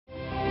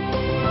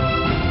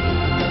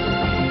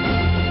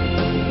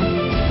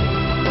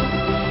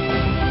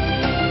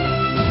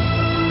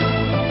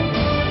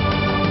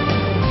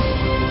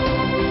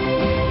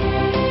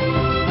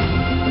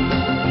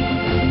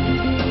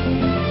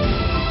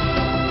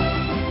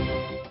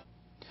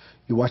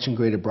You're watching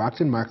Greater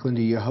Brockton. Mark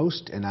Lindy, your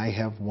host, and I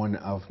have one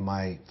of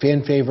my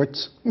fan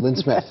favorites, Lynn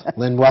Smith.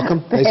 Lynn,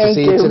 welcome. Nice to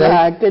see you today. Thank you,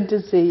 Mark. Good to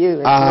see you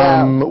as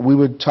well. We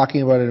were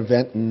talking about an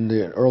event in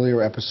the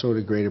earlier episode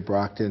of Greater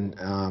Brockton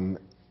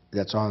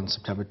that's on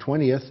September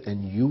 20th,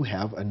 and you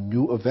have a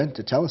new event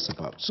to tell us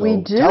about. So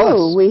we do.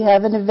 Tell us. We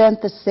have an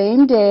event the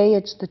same day.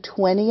 It's the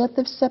 20th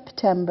of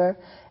September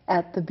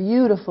at the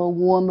beautiful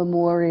War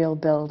Memorial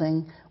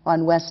Building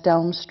on West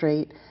Elm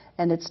Street,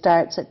 and it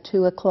starts at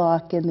 2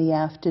 o'clock in the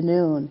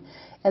afternoon.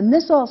 And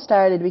this all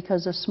started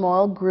because a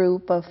small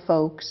group of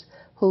folks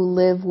who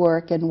live,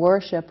 work, and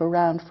worship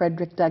around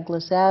Frederick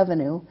Douglass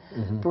Avenue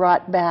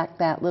brought back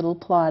that little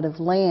plot of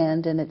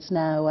land, and it's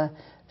now a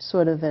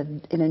sort of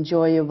an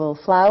enjoyable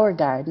flower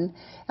garden.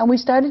 And we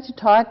started to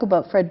talk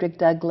about Frederick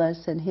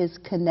Douglass and his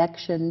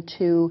connection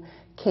to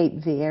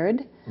Cape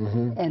Verde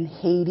and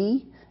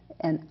Haiti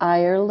and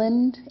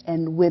Ireland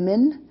and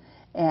women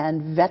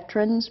and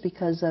veterans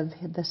because of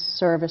the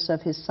service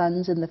of his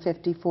sons in the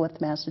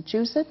 54th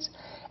Massachusetts.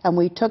 And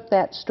we took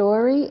that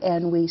story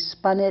and we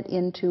spun it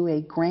into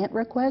a grant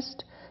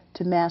request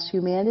to Mass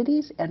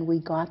Humanities, and we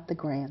got the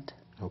grant.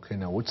 Okay,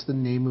 now what's the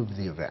name of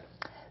the event?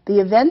 The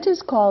event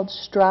is called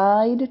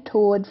Stride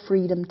Toward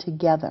Freedom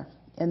Together.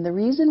 And the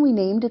reason we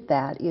named it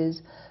that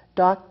is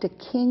Dr.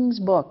 King's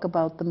book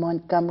about the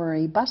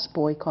Montgomery bus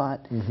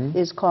boycott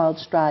is called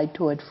Stride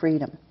Toward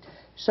Freedom.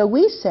 So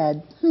we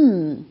said,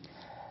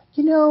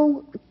 you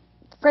know,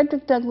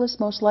 Frederick Douglass,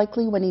 most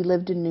likely when he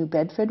lived in New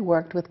Bedford,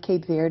 worked with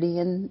Cape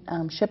Verdean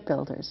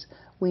shipbuilders.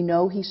 We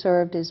know he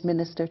served as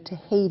minister to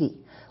Haiti.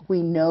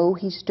 We know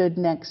he stood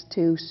next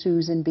to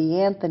Susan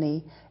B.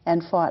 Anthony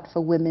and fought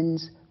for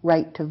women's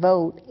right to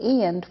vote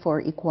and for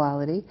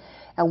equality.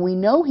 And we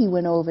know he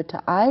went over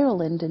to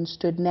Ireland and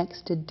stood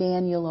next to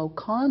Daniel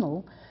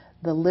O'Connell,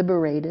 the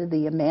liberator,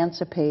 the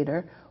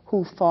emancipator,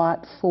 who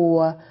fought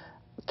for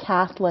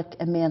Catholic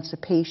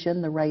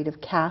emancipation, the right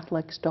of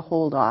Catholics to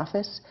hold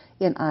office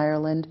in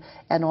Ireland,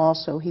 and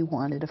also he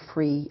wanted a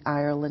free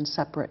Ireland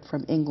separate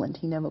from England.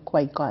 He never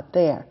quite got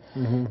there.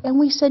 And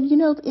we said, you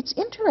know, it's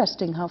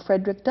interesting how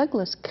Frederick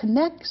Douglass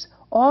connects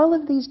all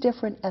of these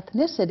different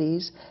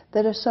ethnicities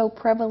that are so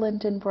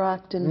prevalent in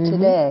Brockton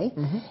today.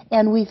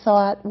 And we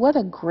thought, what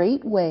a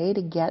great way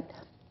to get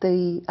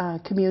the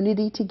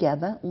community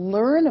together,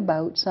 learn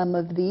about some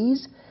of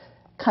these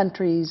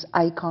countries'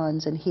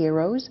 icons and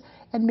heroes,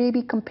 and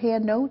maybe compare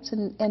notes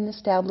and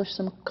establish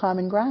some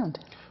common ground.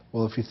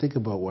 Well, if you think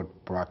about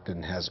what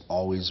Brockton has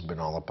always been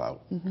all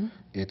about,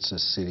 it's a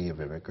city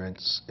of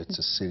immigrants. It's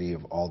a city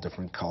of all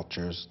different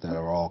cultures that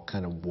are all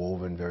kind of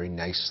woven very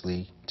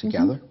nicely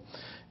together.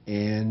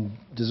 And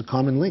there's a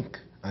common link.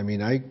 I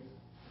mean, I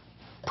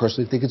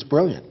personally think it's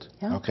brilliant.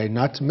 Okay,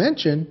 not to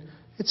mention,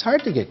 it's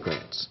hard to get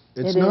grants.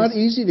 It's not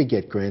easy to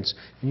get grants.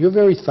 And you're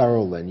very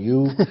thorough, Lynn.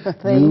 You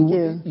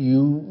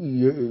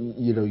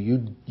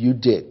you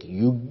dig.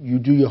 You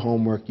do your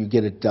homework. You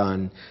get it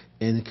done,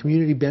 and the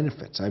community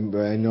benefits. I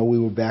know we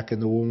were back in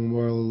the War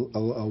Memorial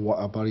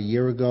about a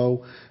year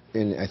ago,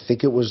 and I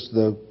think it was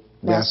the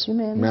Mass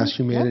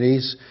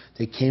Humanities.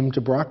 They came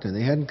to Brockton.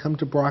 They hadn't come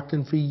to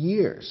Brockton for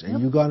years,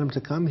 and you got them to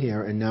come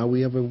here, and now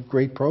we have a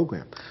great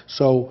program.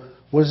 So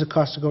what does it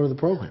cost to go to the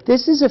program?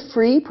 This is a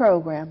free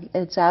program.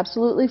 It's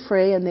absolutely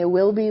free, and there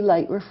will be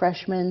light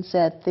refreshments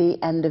at the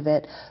end of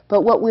it.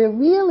 But what we're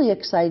really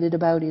excited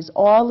about is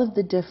all of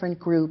the different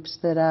groups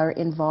that are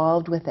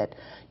involved with it.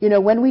 You know,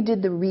 when we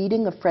did the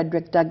reading of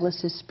Frederick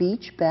Douglass's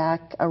speech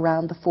back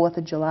around the 4th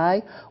of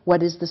July,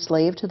 What is the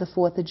Slave to the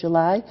 4th of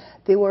July,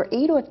 there were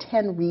 8 or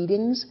 10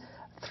 readings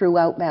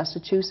throughout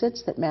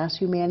Massachusetts that Mass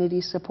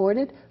Humanities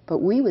supported, but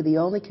we were the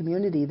only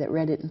community that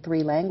read it in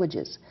 3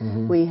 languages.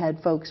 We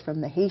had folks from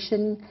the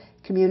Haitian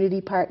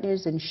community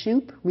partners in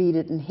Shoup read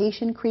it in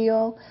Haitian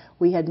Creole.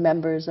 We had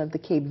members of the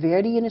Cape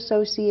Verdean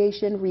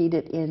Association read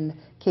it in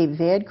Cape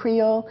Verde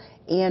Creole,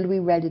 and we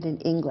read it in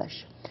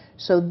English.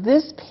 So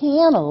this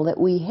panel that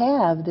we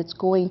have that's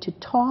going to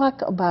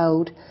talk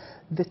about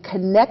the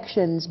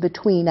connections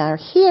between our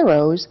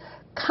heroes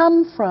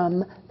come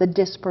from the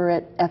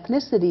disparate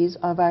ethnicities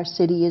of our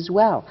city as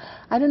well.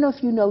 I don't know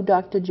if you know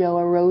Dr. Joe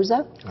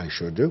Arosa. I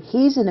sure do.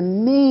 He's an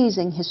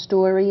amazing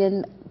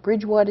historian,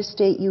 Bridgewater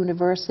State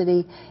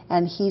University,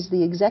 and he's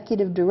the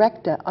executive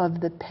director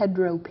of the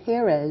Pedro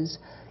Perez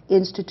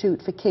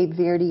Institute for Cape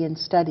Verdean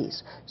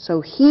Studies.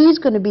 So he's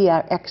going to be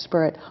our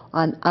expert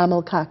on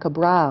Amilcar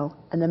Cabral,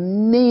 an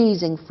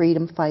amazing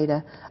freedom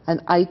fighter,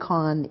 an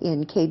icon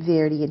in Cape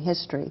Verdean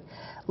history.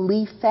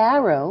 Lee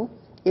Farrow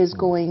is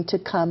going to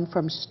come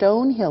from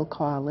Stonehill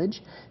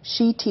College.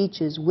 She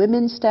teaches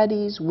women's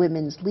studies,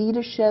 women's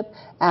leadership,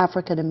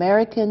 African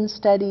American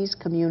studies,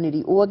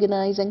 community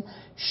organizing.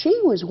 She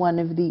was one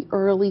of the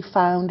early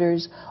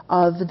founders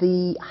of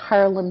the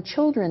Harlem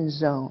Children's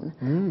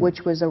Zone,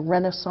 which was a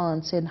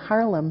renaissance in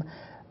Harlem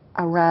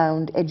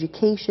around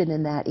education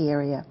in that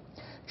area.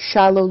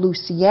 Charlot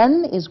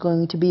Lucien is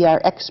going to be our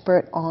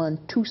expert on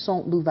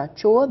Toussaint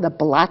Louverture, the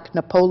Black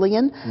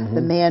Napoleon,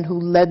 the man who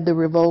led the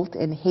revolt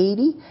in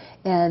Haiti.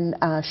 And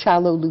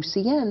Charlot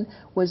Lucien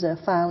was a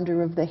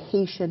founder of the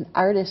Haitian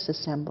Artists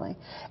Assembly.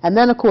 And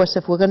then, of course,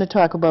 if we're going to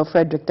talk about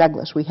Frederick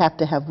Douglass, we have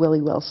to have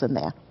Willie Wilson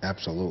there.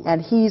 Absolutely.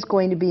 And he's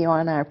going to be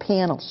on our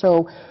panel.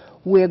 So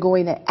we're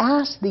going to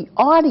ask the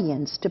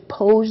audience to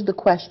pose the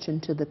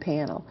question to the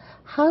panel.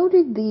 How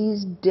did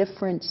these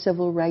different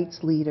civil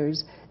rights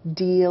leaders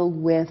deal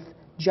with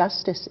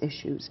justice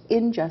issues,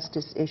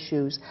 injustice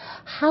issues?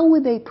 How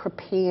were they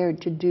prepared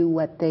to do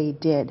what they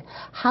did?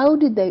 How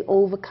did they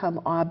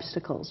overcome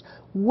obstacles?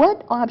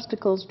 What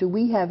obstacles do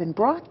we have in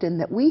Brockton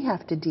that we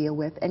have to deal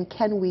with, and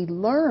can we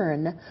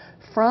learn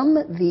from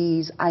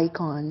these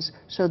icons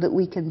so that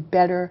we can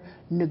better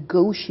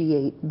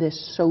negotiate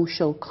this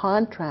social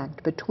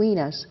contract between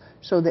us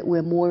so that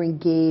we're more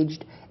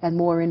engaged and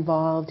more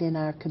involved in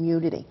our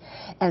community?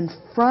 And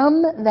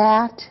from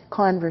that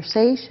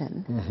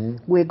conversation,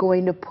 we're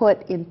going to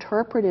put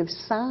interpretive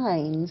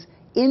signs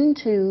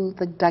into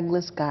the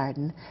Douglass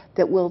Garden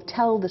that will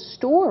tell the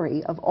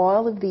story of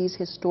all of these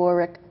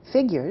historic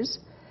figures.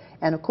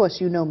 And of course,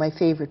 you know my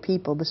favorite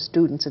people, the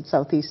students at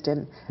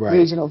Southeastern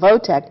Regional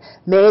VOTEC,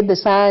 made the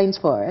signs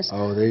for us.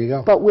 Oh, there you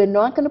go. But we're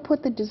not going to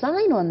put the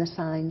design on the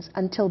signs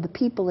until the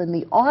people in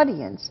the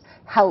audience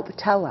help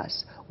tell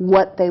us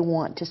what they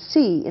want to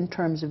see in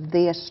terms of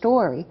their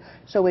story.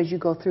 So as you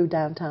go through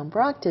downtown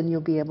Brockton,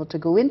 you'll be able to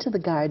go into the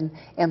garden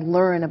and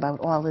learn about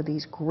all of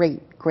these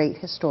great, great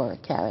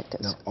historic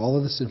characters. Now, all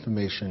of this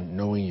information,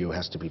 knowing you,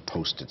 has to be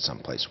posted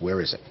someplace. Where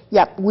is it?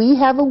 Yep, we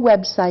have a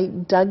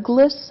website,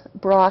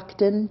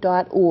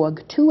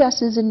 douglasbrockton.org, 2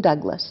 S's in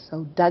Douglas,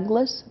 so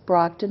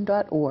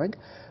douglasbrockton.org.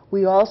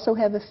 We also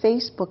have a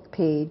Facebook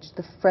page,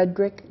 the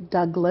Frederick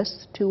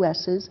Douglass, 2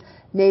 S's,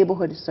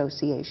 Neighborhood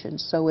Association.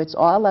 So it's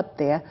all up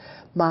there.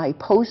 My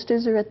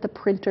posters are at the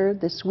printer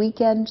this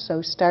weekend,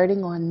 so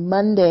starting on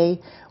Monday,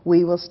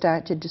 we will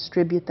start to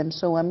distribute them.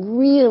 So I'm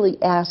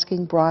really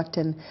asking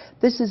Brockton,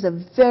 this is a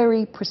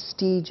very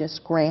prestigious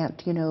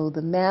grant. You know,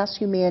 the Mass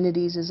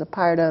Humanities is a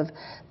part of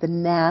the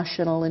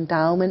National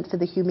Endowment for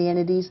the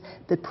Humanities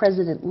that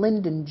President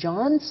Lyndon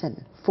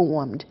Johnson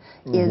formed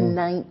in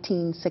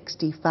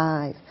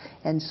 1965.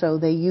 And so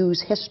they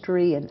use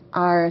history and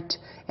art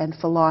and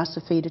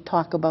philosophy to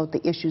talk about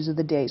the issues of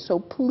the day. So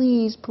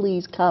please,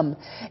 please come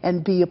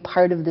and be a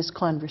part of this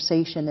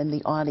conversation in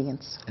the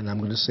audience. And I'm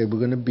going to say we're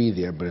going to be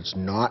there, but it's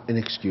not an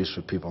excuse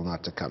for people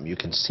not to come. You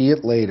can see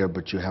it later,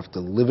 but you have to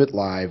live it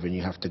live and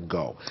you have to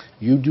go.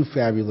 You do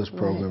fabulous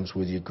programs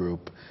with your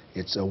group.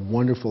 It's a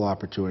wonderful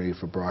opportunity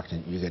for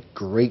Brockton. You get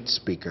great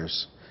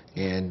speakers.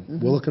 And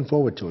we're looking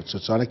forward to it. So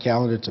it's on a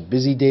calendar. It's a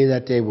busy day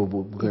that day.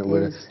 We'll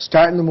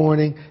start in the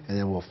morning, and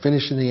then we'll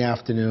finish in the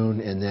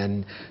afternoon, and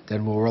then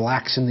we'll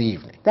relax in the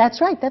evening.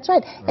 That's right, that's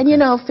right. Okay. And you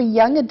know, for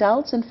young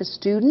adults and for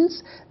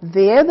students,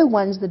 they're the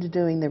ones that are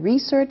doing the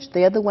research.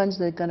 They're the ones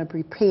that are going to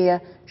prepare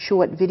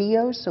short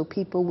videos so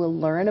people will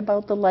learn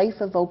about the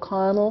life of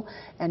O'Connell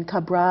and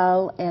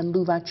Cabral and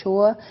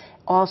Louverture.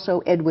 Also,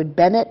 Edward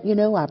Bennett, you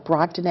know, our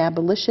Brockton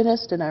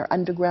abolitionist and our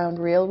Underground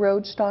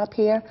Railroad stop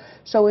here.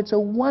 So it's a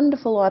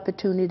wonderful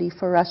opportunity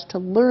for us to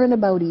learn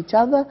about each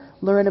other,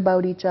 learn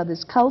about each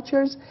other's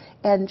cultures,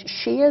 and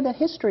share the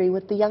history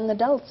with the young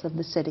adults of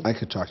the city. I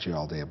could talk to you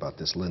all day about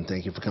this. Lynn,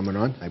 thank you for coming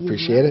on. I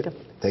appreciate it.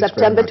 Thanks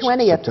September very much.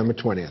 20th. September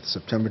 20th.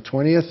 September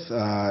 20th,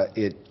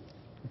 it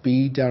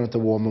be down at the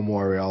War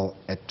Memorial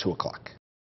at 2 o'clock.